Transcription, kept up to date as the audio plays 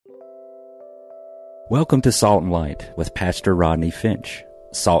Welcome to Salt and Light with Pastor Rodney Finch.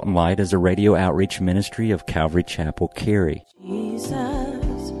 Salt and Light is a radio outreach ministry of Calvary Chapel, Cary. Jesus,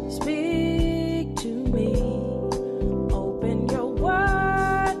 speak to me. Open your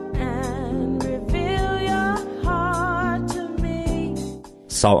word and reveal your heart to me.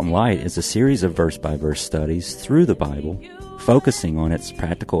 Salt and Light is a series of verse-by-verse studies through the Bible, focusing on its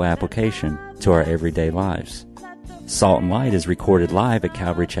practical application to our everyday lives. Salt and Light is recorded live at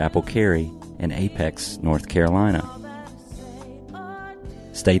Calvary Chapel, Cary in Apex, North Carolina.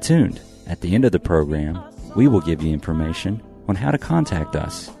 Stay tuned. At the end of the program, we will give you information on how to contact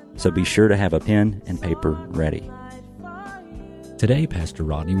us, so be sure to have a pen and paper ready. Today, Pastor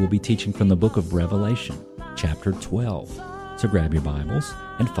Rodney will be teaching from the book of Revelation, chapter 12. So grab your Bibles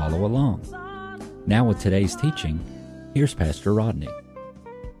and follow along. Now with today's teaching, here's Pastor Rodney.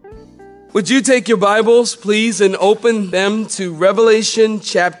 Would you take your Bibles, please, and open them to Revelation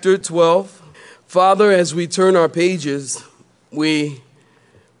chapter 12? Father, as we turn our pages, we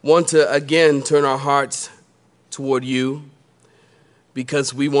want to again turn our hearts toward you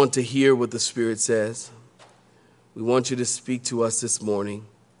because we want to hear what the Spirit says. We want you to speak to us this morning,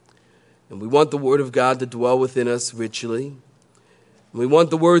 and we want the Word of God to dwell within us richly. We want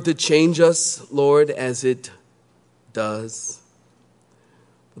the Word to change us, Lord, as it does.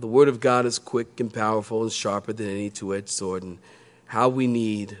 The Word of God is quick and powerful and sharper than any two-edged sword, and how we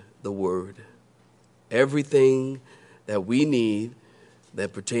need the Word. Everything that we need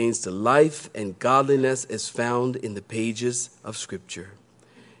that pertains to life and godliness is found in the pages of Scripture.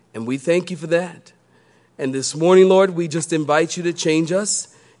 And we thank you for that. And this morning, Lord, we just invite you to change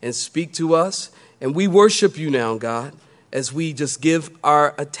us and speak to us. And we worship you now, God, as we just give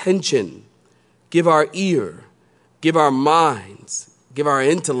our attention, give our ear, give our minds, give our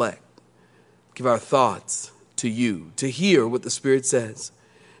intellect, give our thoughts to you, to hear what the Spirit says.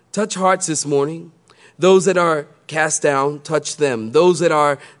 Touch hearts this morning. Those that are cast down, touch them. Those that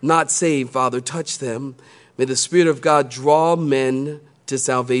are not saved, Father, touch them. May the Spirit of God draw men to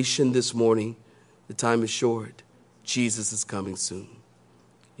salvation this morning. The time is short. Jesus is coming soon.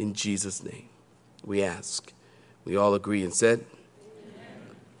 In Jesus' name, we ask. We all agree and said,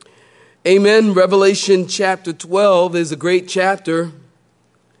 Amen. Revelation chapter 12 is a great chapter.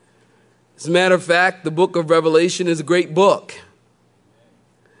 As a matter of fact, the book of Revelation is a great book.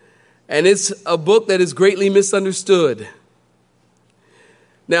 And it's a book that is greatly misunderstood.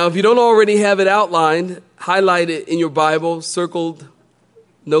 Now, if you don't already have it outlined, highlight it in your Bible, circled,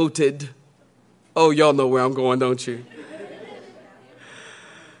 noted. Oh, y'all know where I'm going, don't you?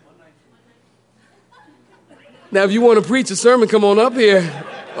 Now, if you want to preach a sermon, come on up here.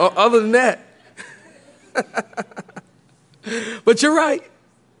 Other than that. But you're right.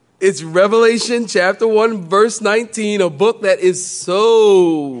 It's Revelation chapter 1, verse 19, a book that is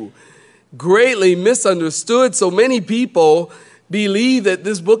so greatly misunderstood. So many people believe that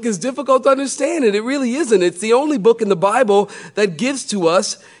this book is difficult to understand, and it really isn't. It's the only book in the Bible that gives to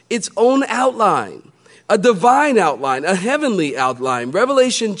us its own outline, a divine outline, a heavenly outline.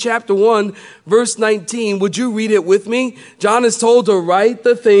 Revelation chapter 1, verse 19. Would you read it with me? John is told to write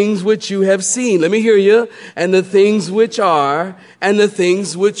the things which you have seen. Let me hear you. And the things which are, and the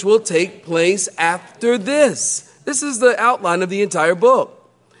things which will take place after this. This is the outline of the entire book.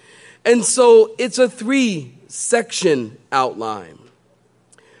 And so it's a 3-section outline.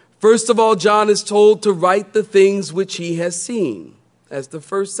 First of all, John is told to write the things which he has seen. That's the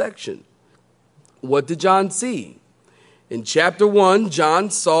first section. What did John see? In chapter 1,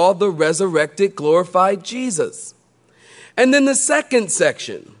 John saw the resurrected, glorified Jesus. And then the second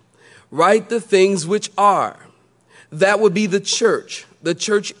section, write the things which are. That would be the church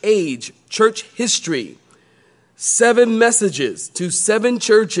age, church history. 7 messages to 7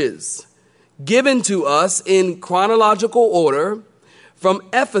 churches given to us in chronological order from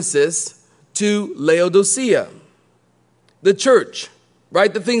Ephesus to Laodicea. The church,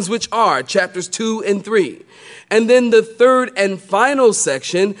 right? The things which are, chapters 2 and 3. And then the third and final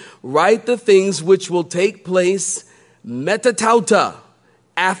section, write the things which will take place metatauta,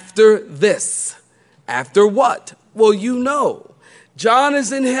 after this. After what? Well, you know. John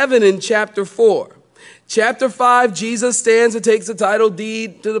is in heaven in chapter 4. Chapter 5, Jesus stands and takes the title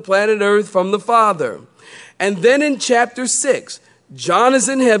deed to the planet Earth from the Father. And then in chapter 6, John is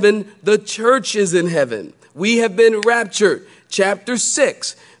in heaven, the church is in heaven. We have been raptured. Chapter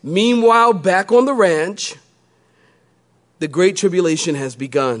 6, meanwhile, back on the ranch, the Great Tribulation has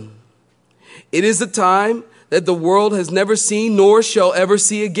begun. It is a time that the world has never seen nor shall ever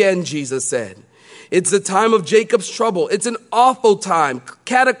see again, Jesus said. It's the time of Jacob's trouble. It's an awful time.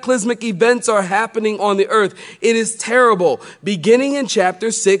 Cataclysmic events are happening on the earth. It is terrible, beginning in chapter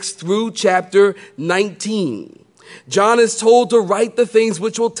 6 through chapter 19. John is told to write the things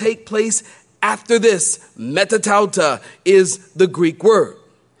which will take place after this. Metatauta is the Greek word.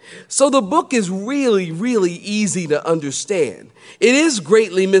 So the book is really, really easy to understand. It is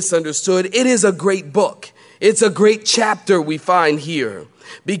greatly misunderstood. It is a great book. It's a great chapter we find here,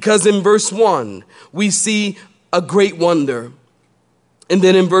 because in verse 1, we see a great wonder. And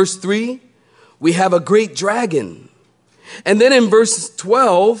then in verse 3, we have a great dragon. And then in verse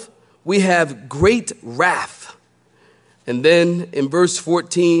 12, we have great wrath. And then in verse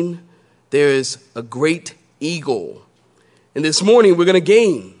 14, there is a great eagle. And this morning, we're going to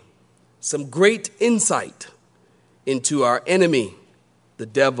gain some great insight into our enemy, the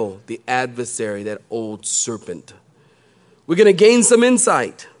devil, the adversary, that old serpent. We're going to gain some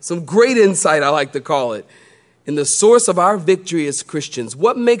insight, some great insight, I like to call it, in the source of our victory as Christians.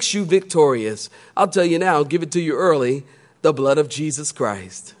 What makes you victorious? I'll tell you now, I'll give it to you early, the blood of Jesus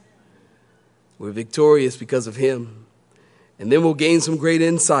Christ. We're victorious because of him. And then we'll gain some great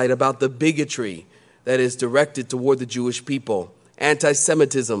insight about the bigotry that is directed toward the Jewish people.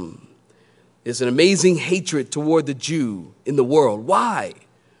 Anti-Semitism. There's an amazing hatred toward the Jew in the world. Why?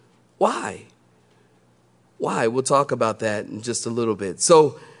 Why? We'll talk about that in just a little bit.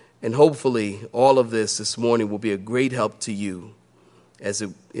 So, and hopefully all of this morning will be a great help to you as it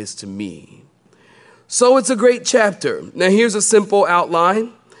is to me. So it's a great chapter. Now here's a simple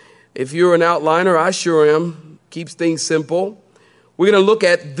outline. If you're an outliner, I sure am. Keeps things simple. We're going to look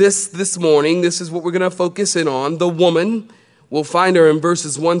at this morning. This is what we're going to focus in on. The woman. We'll find her in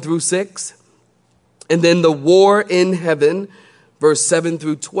verses 1 through 6. And then the war in heaven, verse 7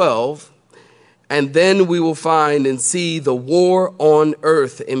 through 12. And then we will find and see the war on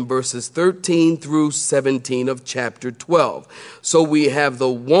earth in verses 13 through 17 of chapter 12. So we have the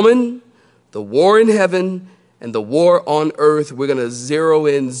woman, the war in heaven, and the war on earth. We're going to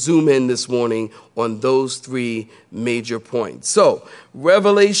zoom in this morning on those three major points. So,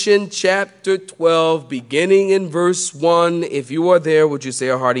 Revelation chapter 12, beginning in verse 1. If you are there, would you say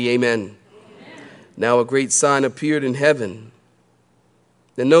a hearty amen? Now a great sign appeared in heaven.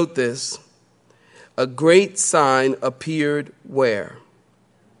 Now note this. A great sign appeared where?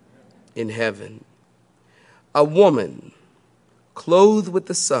 In heaven. A woman clothed with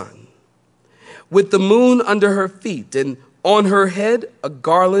the sun, with the moon under her feet, and on her head a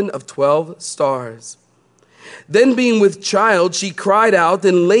garland of 12 stars. Then being with child, she cried out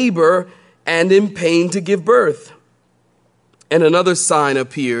in labor and in pain to give birth. And another sign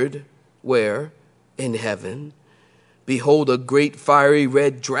appeared where? In heaven. Behold, a great fiery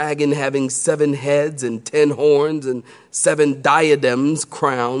red dragon having 7 heads and 10 horns and 7 diadems,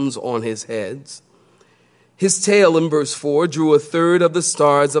 crowns on his heads. His tail, in verse 4, drew 1/3 of the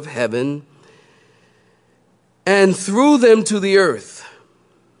stars of heaven and threw them to the earth.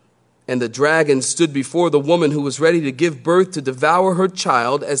 And the dragon stood before the woman who was ready to give birth to devour her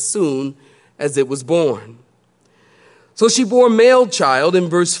child as soon as it was born. So she bore a male child, in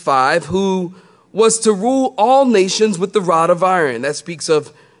verse 5, who was to rule all nations with the rod of iron. That speaks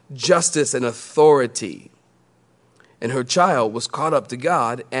of justice and authority. And her child was caught up to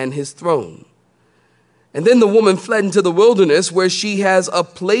God and his throne. And then the woman fled into the wilderness, where she has a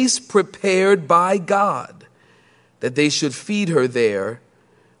place prepared by God, that they should feed her there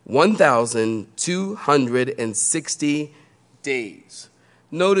 1,260 days.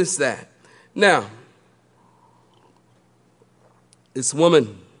 Notice that. Now, this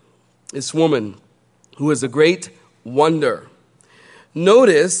woman who is a great wonder.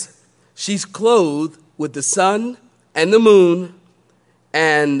 Notice she's clothed with the sun and the moon,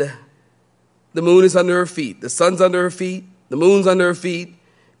 and the moon is under her feet. The sun's under her feet. The moon's under her feet.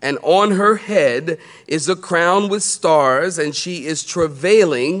 And on her head is a crown with stars, and she is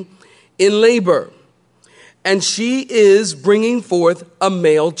travailing in labor. And she is bringing forth a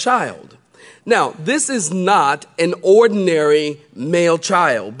male child. Now, this is not an ordinary male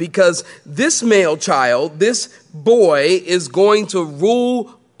child, because this male child, this boy, is going to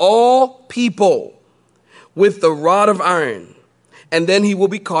rule all people with the rod of iron. And then he will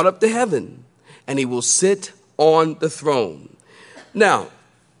be caught up to heaven, and he will sit on the throne. Now,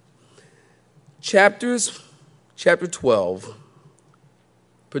 chapter 12,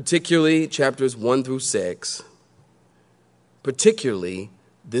 particularly chapters 1 through 6, particularly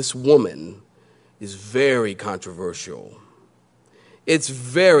this woman, is very controversial. It's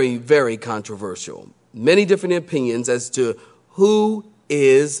very, very controversial. Many different opinions as to who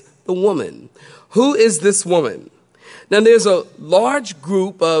is the woman. Who is this woman? Now, there's a large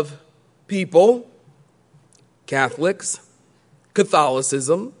group of people Catholics,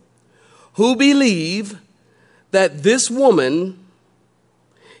 Catholicism, who believe that this woman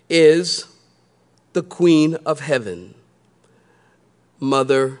is the Queen of Heaven,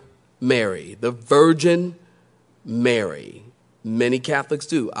 Mother Mary, the Virgin Mary. Many Catholics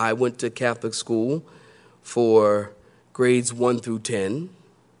do. I went to Catholic school for grades 1 through 10,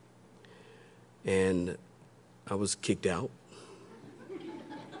 and I was kicked out.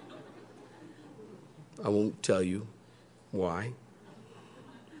 I won't tell you why,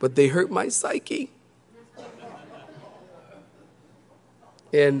 but they hurt my psyche.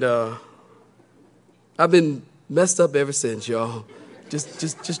 And I've been messed up ever since, y'all.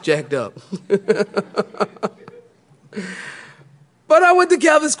 Just jacked up. But I went to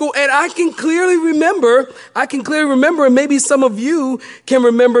Catholic school, and I can clearly remember, and maybe some of you can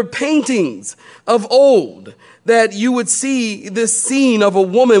remember paintings of old, that you would see this scene of a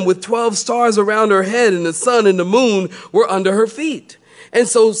woman with 12 stars around her head, and the sun and the moon were under her feet. And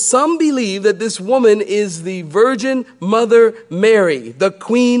so some believe that this woman is the Virgin Mother Mary, the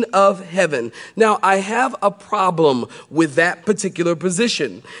Queen of Heaven. Now, I have a problem with that particular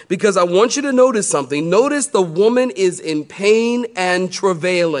position because I want you to notice something. Notice the woman is in pain and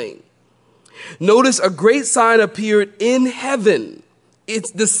travailing. Notice a great sign appeared in heaven.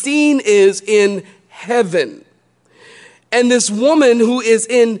 The scene is in heaven. And this woman who is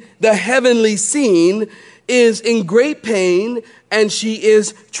in the heavenly scene is in great pain and she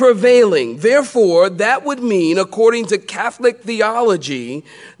is travailing. Therefore, that would mean, according to Catholic theology,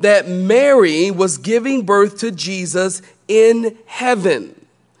 that Mary was giving birth to Jesus in heaven.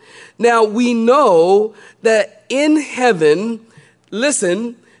 Now, we know that in heaven,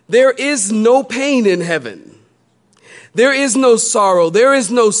 listen, there is no pain in heaven. There is no sorrow. There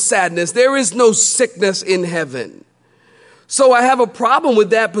is no sadness. There is no sickness in heaven. So I have a problem with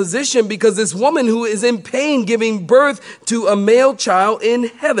that position because this woman who is in pain giving birth to a male child in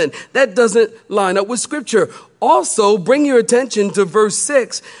heaven, that doesn't line up with Scripture. Also, bring your attention to verse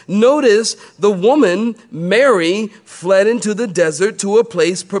 6. Notice the woman, Mary, fled into the desert to a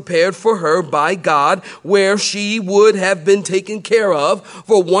place prepared for her by God where she would have been taken care of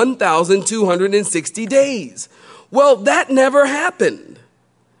for 1,260 days. Well, that never happened.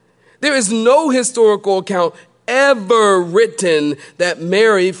 There is no historical account ever written that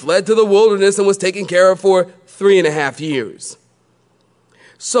Mary fled to the wilderness and was taken care of for 3.5 years.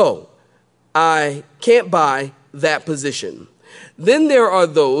 So I can't buy that position. Then there are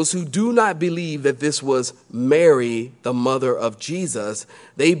those who do not believe that this was Mary, the mother of Jesus.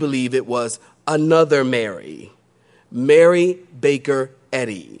 They believe it was another Mary, Mary Baker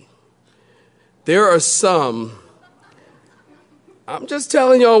Eddy. There are some, I'm just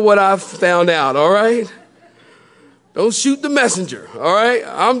telling y'all what I've found out, all right? Don't shoot the messenger, all right?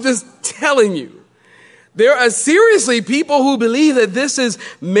 I'm just telling you. There are seriously people who believe that this is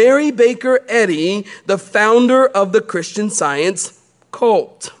Mary Baker Eddy, the founder of the Christian Science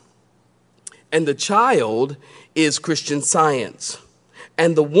cult. And the child is Christian Science.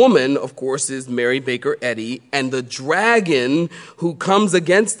 And the woman, of course, is Mary Baker Eddy. And the dragon who comes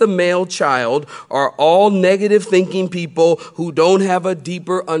against the male child are all negative thinking people who don't have a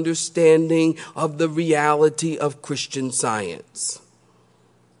deeper understanding of the reality of Christian Science.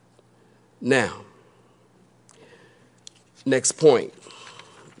 Now, next point.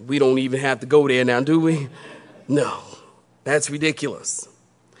 We don't even have to go there now, do we? No, that's ridiculous.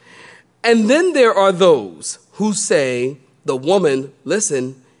 And then there are those who say, the woman,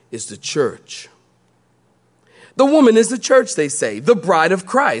 listen, is the church. The woman is the church, they say, the bride of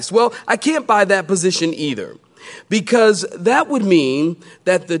Christ. Well, I can't buy that position either, because that would mean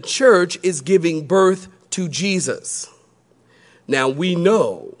that the church is giving birth to Jesus. Now, we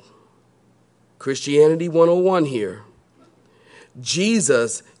know, Christianity 101 here,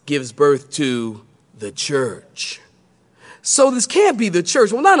 Jesus gives birth to the church. So this can't be the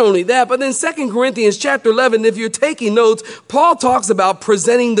church. Well, not only that, but then 2 Corinthians chapter 11, if you're taking notes, Paul talks about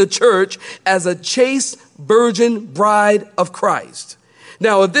presenting the church as a chaste virgin bride of Christ.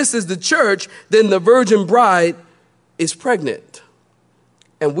 Now, if this is the church, then the virgin bride is pregnant.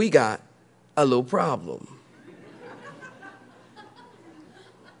 And we got a little problem.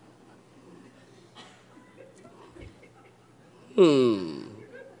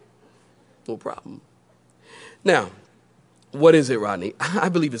 No problem. Now, what is it, Rodney? I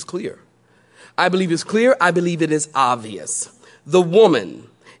believe it's clear. I believe it's clear. I believe it is obvious. The woman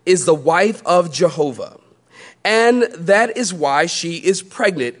is the wife of Jehovah. And that is why she is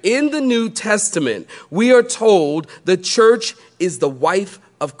pregnant. In the New Testament, we are told the church is the wife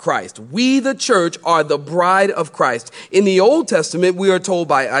of Christ. We, the church, are the bride of Christ. In the Old Testament, we are told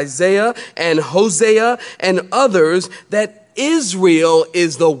by Isaiah and Hosea and others that Israel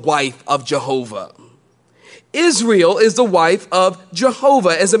is the wife of Jehovah. Israel is the wife of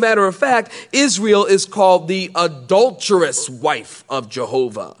Jehovah. As a matter of fact, Israel is called the adulterous wife of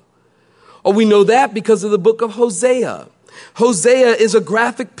Jehovah. Oh, we know that because of the book of Hosea. Hosea is a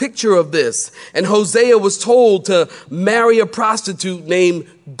graphic picture of this. And Hosea was told to marry a prostitute named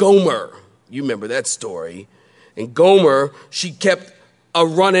Gomer. You remember that story. And Gomer, she kept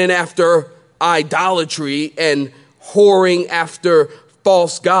running after idolatry and whoring after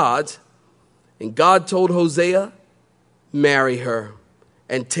false gods. And God told Hosea, marry her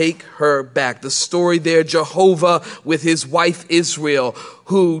and take her back. The story there, Jehovah with his wife Israel,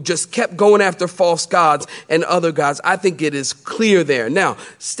 who just kept going after false gods and other gods. I think it is clear there. Now,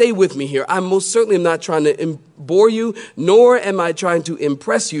 stay with me here. I most certainly am not trying to bore you, nor am I trying to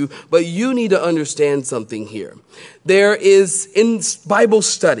impress you, but you need to understand something here. There is in Bible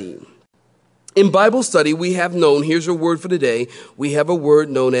study, we have known, here's a word for today, we have a word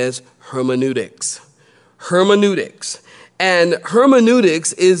known as hermeneutics. Hermeneutics. And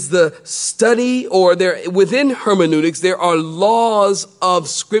hermeneutics is the study, or within hermeneutics, there are laws of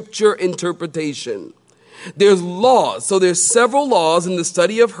scripture interpretation. There's laws. So there's several laws in the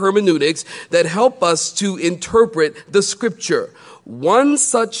study of hermeneutics that help us to interpret the scripture. One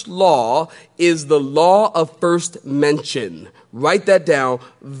such law is the law of first mention. Write that down.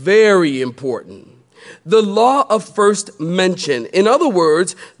 Very important. The law of first mention. In other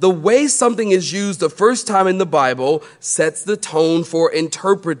words, the way something is used the first time in the Bible sets the tone for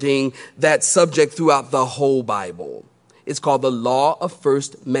interpreting that subject throughout the whole Bible. It's called the law of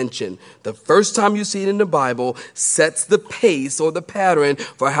first mention. The first time you see it in the Bible sets the pace or the pattern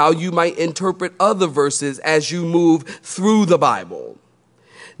for how you might interpret other verses as you move through the Bible.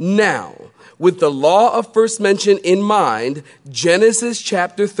 Now, with the law of first mention in mind, Genesis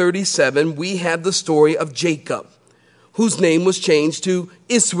chapter 37, we have the story of Jacob, whose name was changed to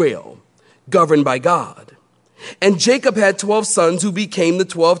Israel, governed by God. And Jacob had 12 sons who became the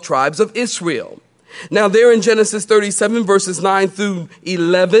 12 tribes of Israel. Now there in Genesis 37 verses 9 through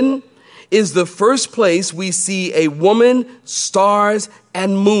 11 is the first place we see a woman, stars,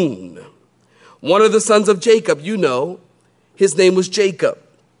 and moon. One of the sons of Jacob, you know, his name was Jacob.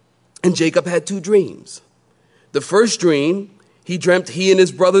 And Jacob had two dreams. The first dream, he dreamt he and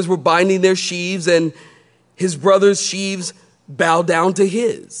his brothers were binding their sheaves, and his brothers' sheaves bowed down to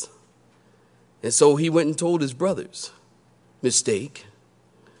his. And so he went and told his brothers, mistake.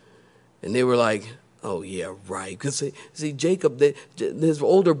 And they were like, oh, yeah, right. Because, see, Jacob, his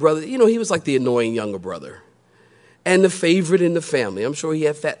older brother, you know, he was like the annoying younger brother and the favorite in the family. I'm sure he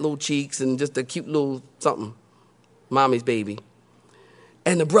had fat little cheeks and just a cute little something, mommy's baby.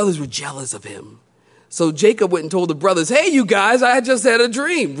 And the brothers were jealous of him. So Jacob went and told the brothers, hey, you guys, I just had a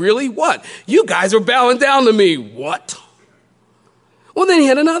dream. Really? What? You guys are bowing down to me. What? Well, then he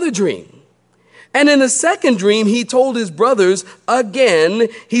had another dream. And in the second dream, he told his brothers again,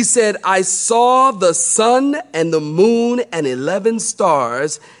 he said, I saw the sun and the moon and 11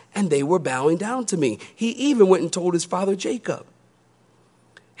 stars, and they were bowing down to me. He even went and told his father Jacob.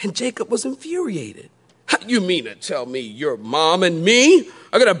 And Jacob was infuriated. You mean to tell me your mom and me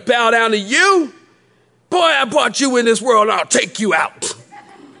are going to bow down to you? Boy, I brought you in this world and I'll take you out.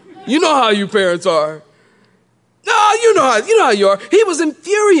 You know how you parents are. No, you know how you are. He was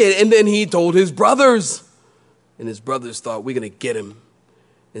infuriated. And then he told his brothers. And his brothers thought, we're going to get him.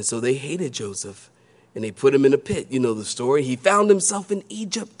 And so they hated Joseph. And they put him in a pit. You know the story. He found himself in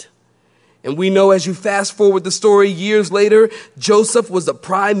Egypt. And we know as you fast forward the story years later, Joseph was the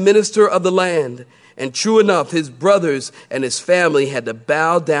prime minister of the land. And true enough, his brothers and his family had to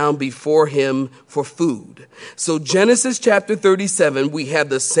bow down before him for food. So Genesis chapter 37, we have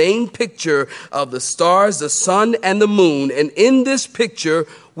the same picture of the stars, the sun, and the moon. And in this picture,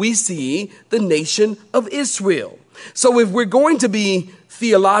 we see the nation of Israel. So if we're going to be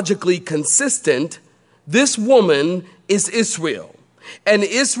theologically consistent, this woman is Israel. And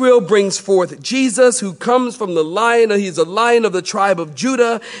Israel brings forth Jesus, who comes from the lion. He's a lion of the tribe of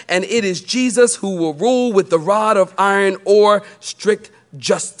Judah. And it is Jesus who will rule with the rod of iron or strict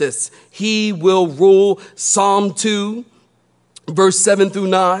justice. He will rule. Psalm 2, verse 7 through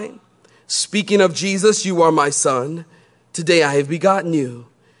 9. Speaking of Jesus, you are my son. Today I have begotten you.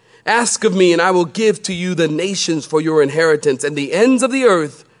 Ask of me, and I will give to you the nations for your inheritance and the ends of the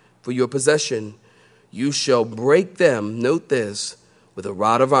earth for your possession. You shall break them, note this, with a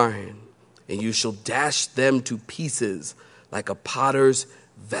rod of iron, and you shall dash them to pieces like a potter's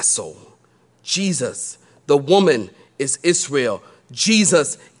vessel. Jesus, the woman, is Israel.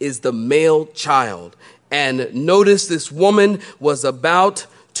 Jesus is the male child. And notice this woman was about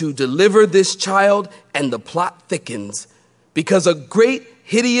to deliver this child, and the plot thickens because a great,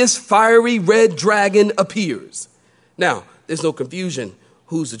 hideous, fiery red dragon appears. Now, there's no confusion.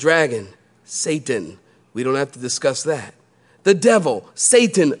 Who's the dragon? Satan. We don't have to discuss that. The devil,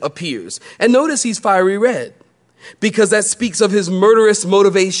 Satan, appears. And notice he's fiery red because that speaks of his murderous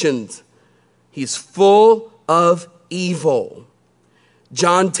motivations. He's full of evil.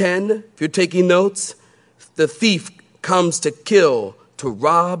 John 10, if you're taking notes, the thief comes to kill, to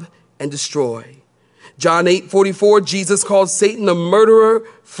rob, and destroy. John 8:44, Jesus calls Satan a murderer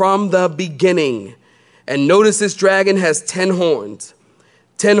from the beginning. And notice this dragon has 10 horns.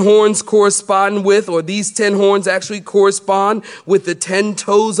 10 horns correspond with, or these 10 horns actually correspond with the 10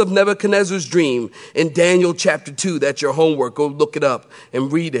 toes of Nebuchadnezzar's dream in Daniel chapter 2. That's your homework. Go look it up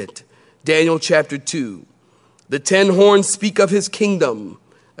and read it. Daniel chapter 2. The 10 horns speak of his kingdom,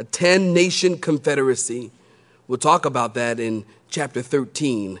 a 10-nation confederacy. We'll talk about that in chapter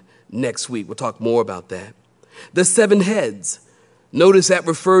 13 next week. We'll talk more about that. The 7 heads. Notice that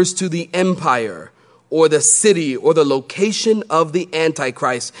refers to the empire, or the city, or the location of the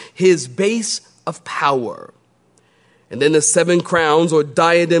Antichrist, his base of power. And then the 7 crowns or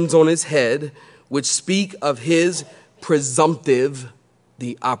diadems on his head, which speak of his presumptive,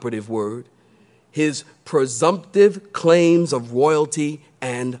 the operative word, his presumptive claims of royalty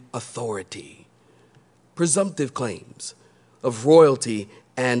and authority. Presumptive claims of royalty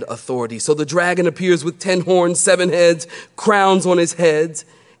and authority. So the dragon appears with 10 horns, 7 heads, crowns on his heads,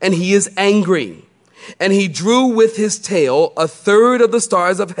 and he is angry. And he drew with his tail 1/3 of the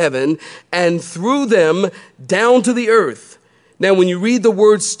stars of heaven and threw them down to the earth. Now, when you read the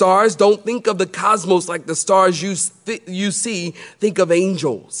word stars, don't think of the cosmos like the stars you see. Think of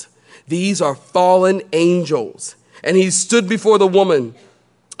angels. These are fallen angels. And he stood before the woman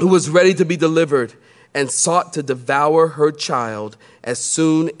who was ready to be delivered and sought to devour her child as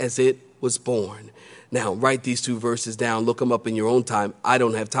soon as it was born. Now, write these 2 verses down. Look them up in your own time. I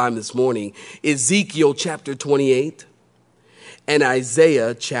don't have time this morning. Ezekiel chapter 28 and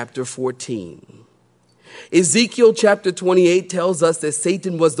Isaiah chapter 14. Ezekiel chapter 28 tells us that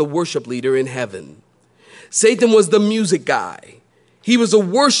Satan was the worship leader in heaven. Satan was the music guy. He was a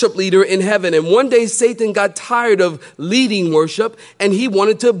worship leader in heaven. And one day Satan got tired of leading worship and he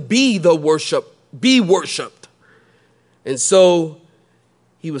wanted to be worshiped. And so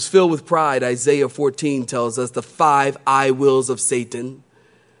he was filled with pride. Isaiah 14 tells us the 5 I wills of Satan.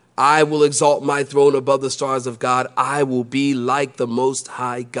 I will exalt my throne above the stars of God. I will be like the Most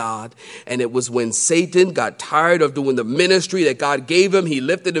High God. And it was when Satan got tired of doing the ministry that God gave him, he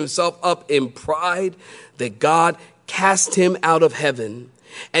lifted himself up in pride, that God cast him out of heaven.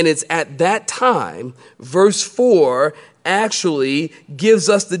 And it's at that time, verse 4 actually gives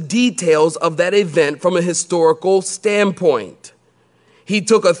us the details of that event from a historical standpoint. He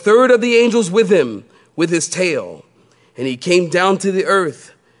took 1/3 of the angels with him, with his tail, and he came down to the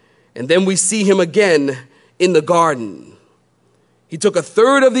earth. And then we see him again in the garden. He took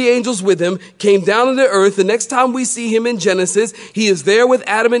 1/3 of the angels with him, came down to the earth. The next time we see him in Genesis, he is there with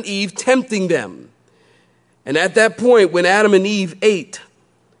Adam and Eve, tempting them. And at that point, when Adam and Eve ate,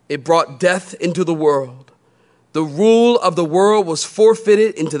 it brought death into the world. The rule of the world was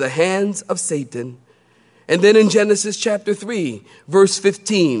forfeited into the hands of Satan. And then in Genesis chapter 3, verse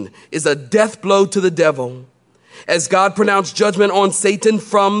 15, is a death blow to the devil. As God pronounced judgment on Satan,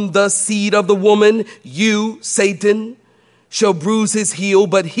 from the seed of the woman, you, Satan, shall bruise his heel,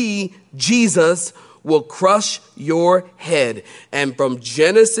 but he, Jesus, will crush your head. And from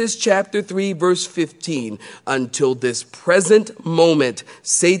Genesis chapter 3, verse 15, until this present moment,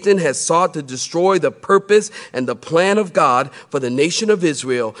 Satan has sought to destroy the purpose and the plan of God for the nation of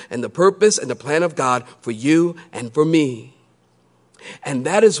Israel, and the purpose and the plan of God for you and for me. And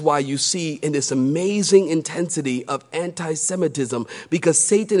that is why you see in this amazing intensity of anti-Semitism, because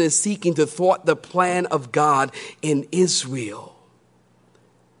Satan is seeking to thwart the plan of God in Israel.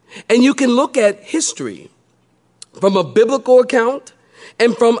 And you can look at history from a biblical account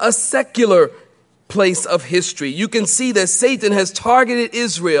and from a secular place of history. You can see that Satan has targeted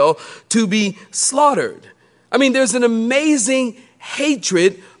Israel to be slaughtered. I mean, there's an amazing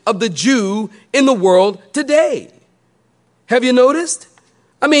hatred of the Jew in the world today. Have you noticed?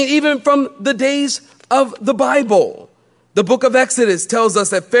 I mean, even from the days of the Bible. The book of Exodus tells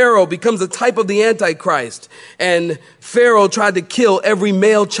us that Pharaoh becomes a type of the Antichrist, and Pharaoh tried to kill every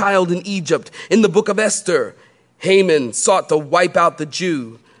male child in Egypt. In the book of Esther, Haman sought to wipe out the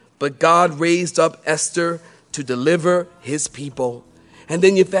Jew, but God raised up Esther to deliver his people. And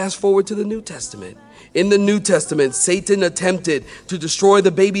then you fast forward to the New Testament. In the New Testament, Satan attempted to destroy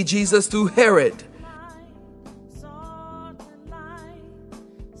the baby Jesus through Herod.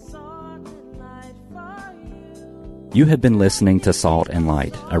 You have been listening to Salt and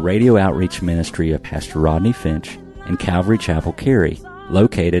Light, a radio outreach ministry of Pastor Rodney Finch in Calvary Chapel, Cary,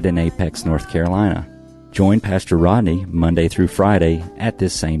 located in Apex, North Carolina. Join Pastor Rodney Monday through Friday at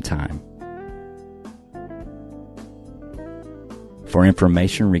this same time. For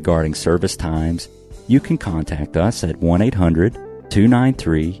information regarding service times, you can contact us at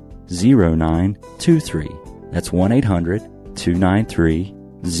 1-800-293-0923. That's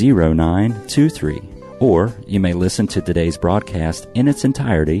 1-800-293-0923. Or you may listen to today's broadcast in its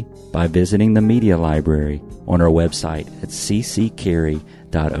entirety by visiting the media library on our website at cccary.org.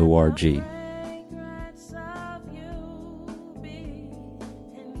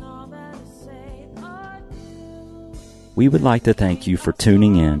 We would like to thank you for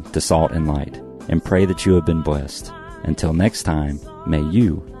tuning in to Salt and Light and pray that you have been blessed. Until next time, may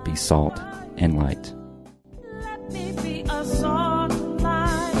you be salt and light.